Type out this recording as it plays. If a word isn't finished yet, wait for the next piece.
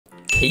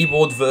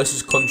keyboard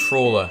versus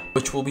controller.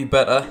 Which will be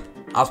better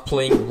at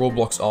playing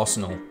Roblox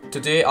Arsenal?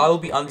 Today I'll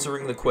be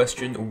answering the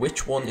question,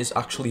 which one is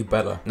actually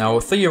better? Now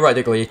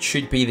theoretically it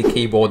should be the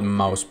keyboard and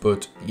mouse,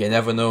 but you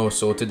never know,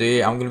 so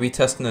today I'm going to be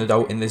testing it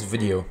out in this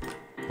video.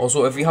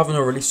 Also, if you haven't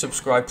already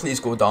subscribed,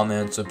 please go down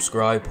there and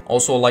subscribe.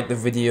 Also like the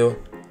video.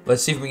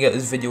 Let's see if we can get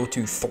this video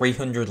to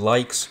 300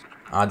 likes.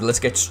 And let's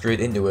get straight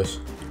into it.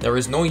 There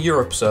is no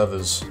Europe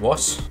servers.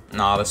 What?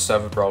 Nah, the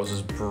server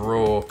browser's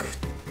broke.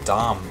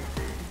 Damn.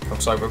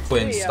 Looks like we're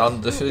playing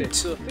standard.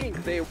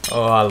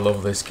 Oh, I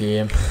love this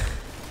game.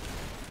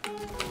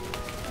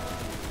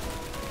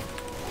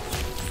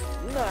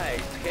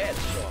 Nice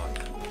headshot.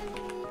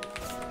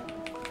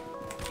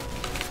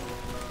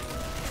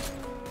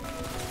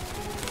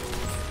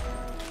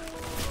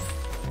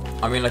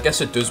 I mean, I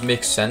guess it does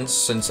make sense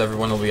since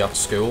everyone will be at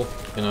school,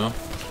 you know?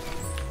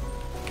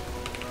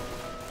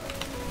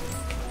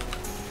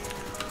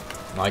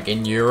 Like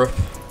in Europe.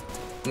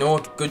 No,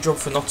 good job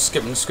for not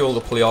skipping school to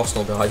play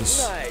Arsenal, guys.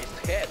 Nice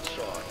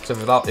headshot. So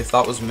if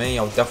that was me,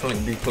 I would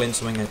definitely be playing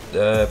something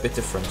a bit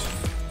different.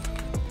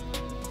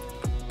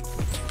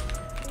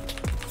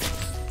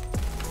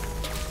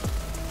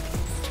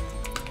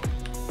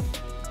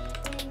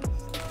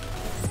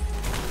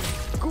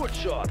 Good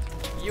shot.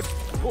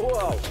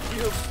 Wow,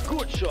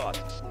 good shot.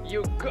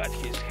 You got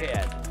his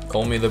head.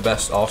 Call me the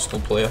best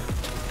Arsenal player.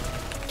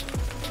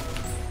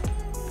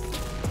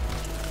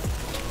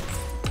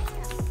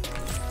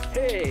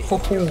 Hey, you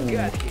got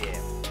him.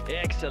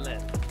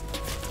 Excellent.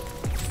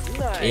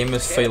 Nice Aim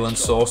is feeling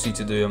saucy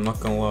today, I'm not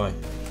gonna lie.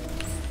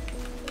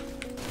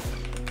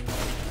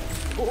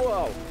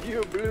 Wow,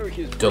 you blew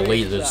his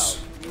Delete brains this.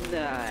 out.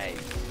 Nice.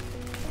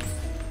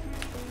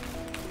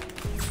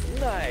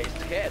 Nice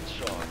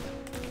headshot.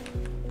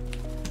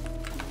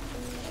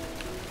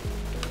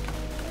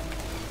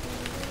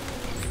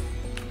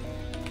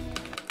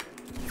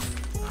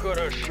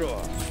 Хорошо.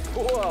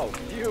 Wow,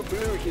 you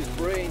blew his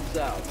brains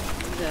out.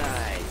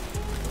 Nice.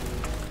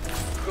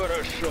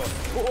 Хорошо.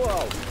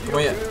 Wow, you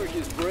blew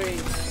his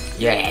brains.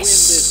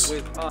 Yes. You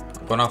win this with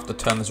I'm gonna have to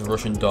turn this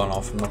Russian Don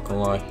off, I'm not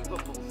gonna lie.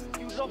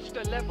 You lost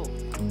a level.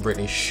 I'm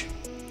British.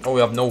 Oh,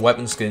 we have no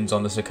weapon skins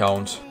on this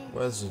account.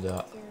 Where's it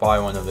at? Buy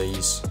one of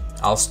these.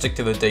 I'll stick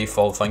to the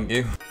default, thank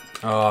you.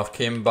 Oh, I've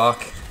came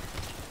back.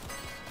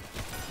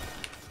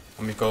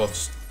 And we've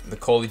got the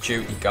Call of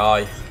Duty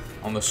guy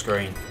on the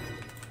screen.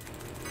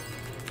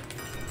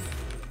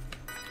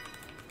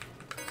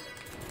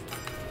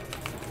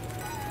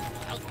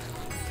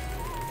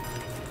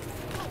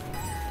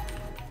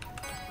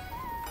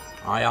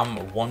 I am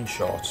one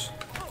shot.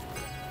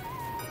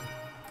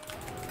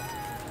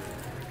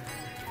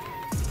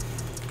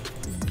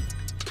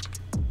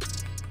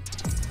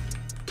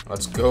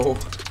 Let's go.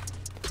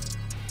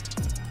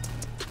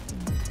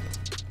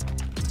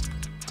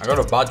 I got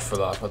a badge for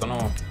that. I don't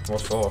know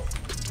what for.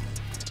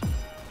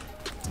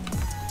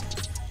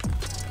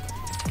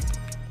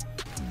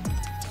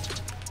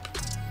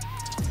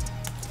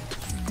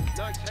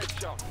 Nice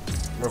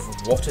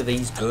headshot. What are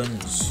these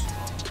guns?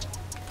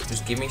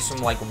 Just give me some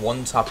like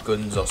one-tap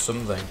guns or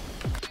something.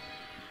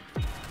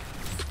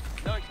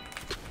 Nice.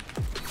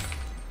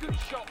 Good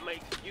shot,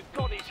 mate. You've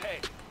got his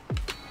head.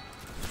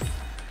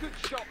 Good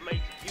shot,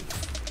 mate.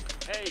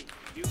 Hey,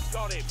 you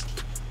got him.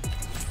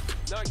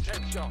 Nice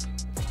headshot.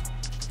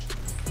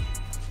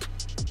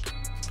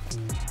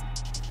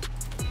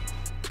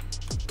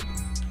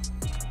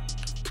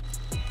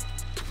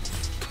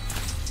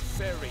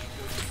 Very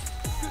good.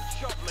 Good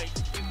shot, mate.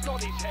 You've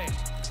got his head.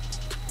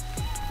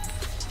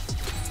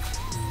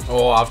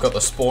 Oh, I've got the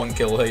spawn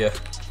kill here.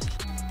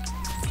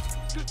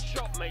 Good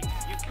shot, mate.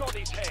 You've got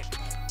his head.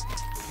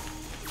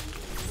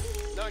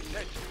 Nice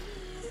head.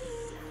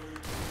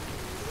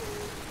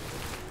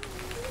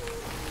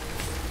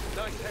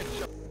 Nice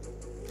headshot.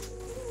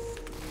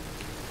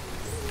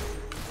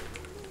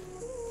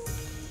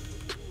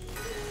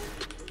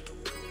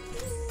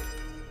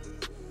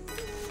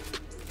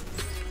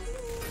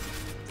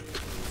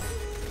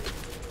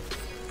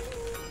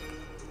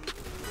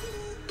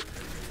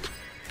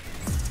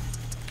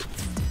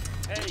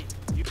 Hey,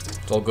 you.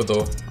 It's all good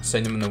though. I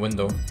seen him in the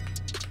window.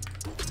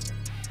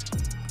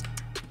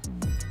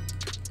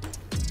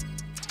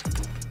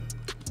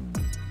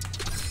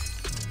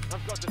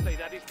 I've got to say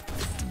that is.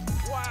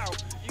 Wow,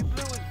 you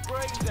blew his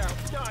brains out.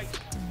 Nice.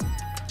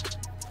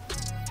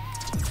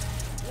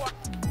 What?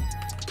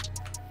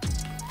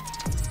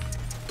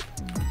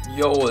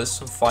 Yo, there's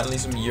finally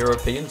some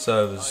European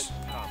servers.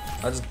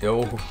 Let's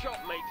go. Good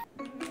shot, mate.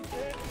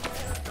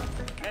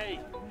 Hey,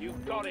 you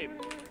got him.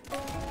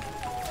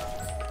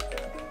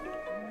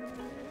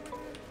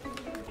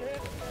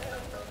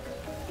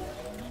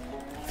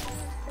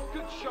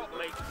 Good shot,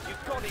 mate. You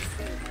got him.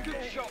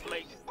 Good shot,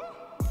 mate.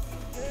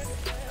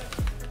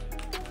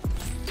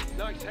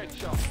 Nice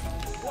headshot.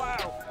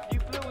 Wow, you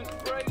blew his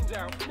brains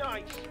out.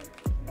 Nice.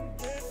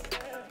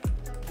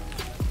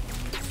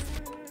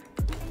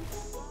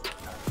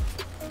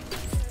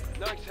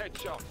 Nice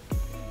headshot.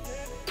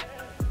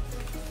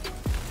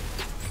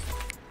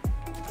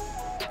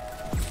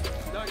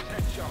 Nice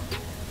headshot.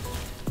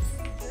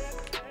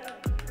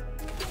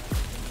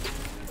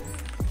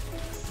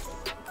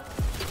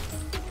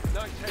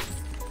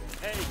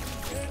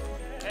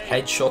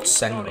 Headshot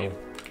Sentinel.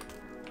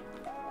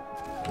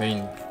 I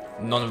mean,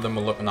 none of them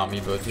were looking at me,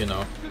 but you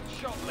know. Good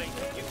shot, mate.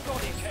 You've got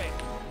his head.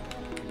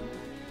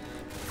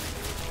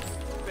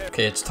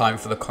 Okay, it's time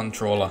for the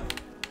controller.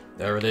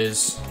 There it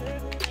is.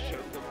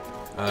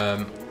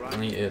 I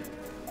need it.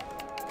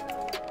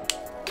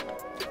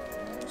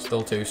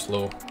 Still too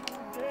slow.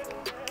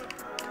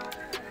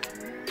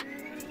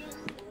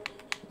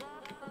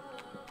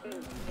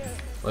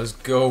 Let's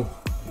go.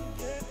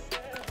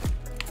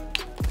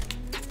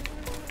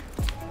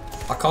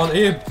 I can't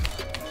aim.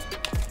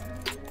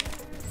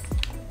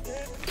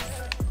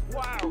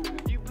 Wow,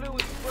 you blew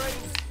his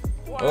brains.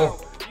 Wow, Oh.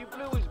 you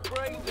blew his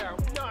brains out.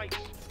 Nice.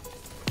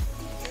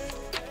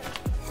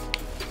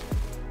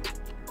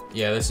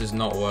 Yeah, this is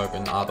not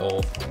working at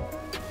all.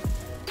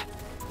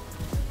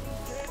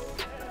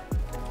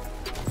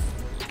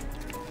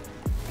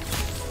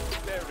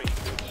 Very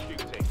good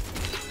shooting.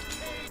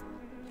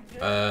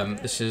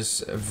 This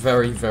is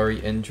very, very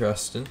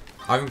interesting.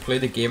 I haven't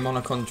played a game on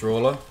a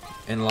controller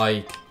in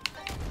like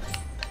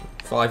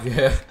 5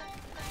 years.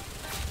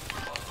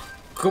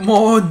 Come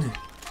on!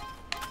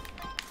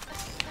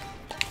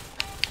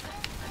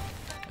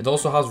 It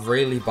also has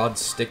really bad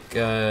stick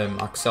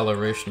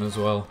acceleration as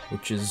well,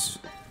 which is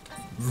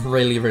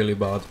really, really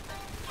bad.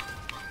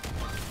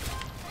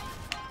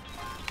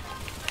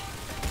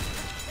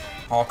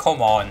 Oh,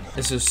 come on.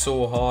 This is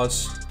so hard.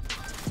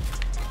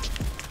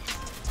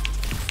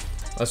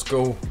 Let's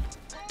go.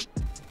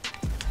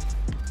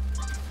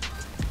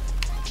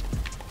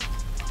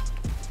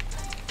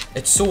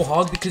 It's so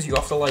hard because you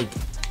have to like...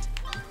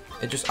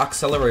 It just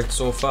accelerates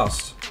so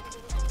fast.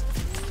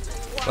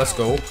 Let's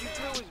go. You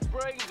blew his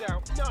brains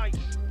out. Nice.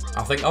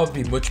 I think that would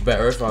be much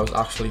better if I was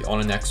actually on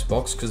an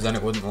Xbox, because then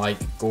it wouldn't like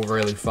go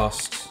really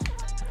fast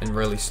and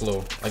really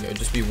slow. Like it would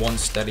just be one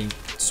steady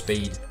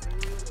speed.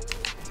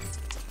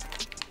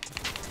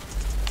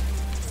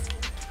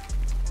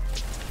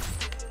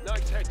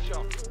 Nice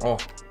headshot. Oh.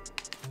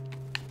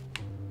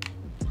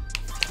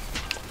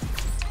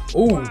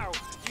 Ooh. Wow,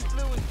 you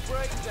blew his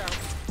brains out.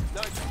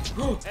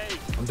 Nice. Hey,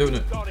 I'm doing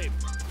it. got him.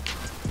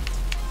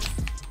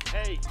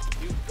 Hey,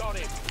 you got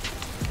him.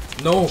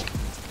 No.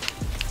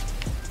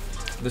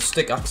 The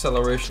stick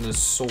acceleration is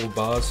so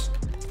bad.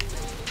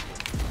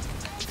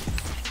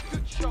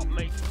 Good shot,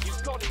 mate. You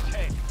got his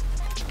head.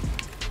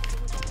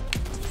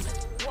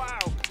 Wow,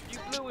 you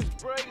blew his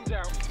brains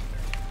out.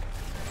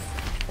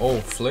 Oh,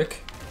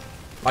 flick.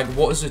 Like,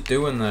 what is it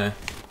doing there?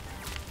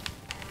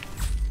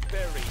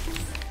 Very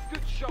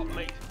good shot,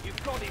 mate. You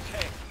got his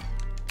head.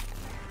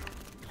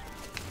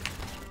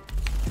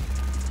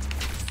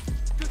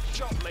 Good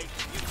shot, mate.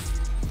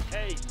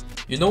 Hey.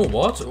 You know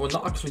what? We're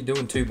not actually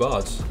doing too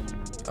bad.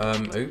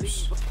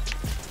 Oops.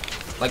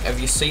 Like, have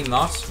you seen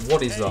that?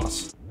 What is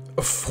that?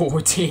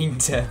 14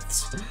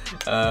 deaths.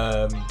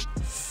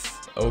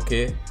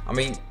 Okay. I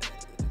mean,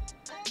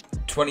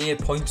 28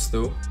 points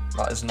though.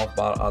 That is not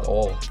bad at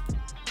all.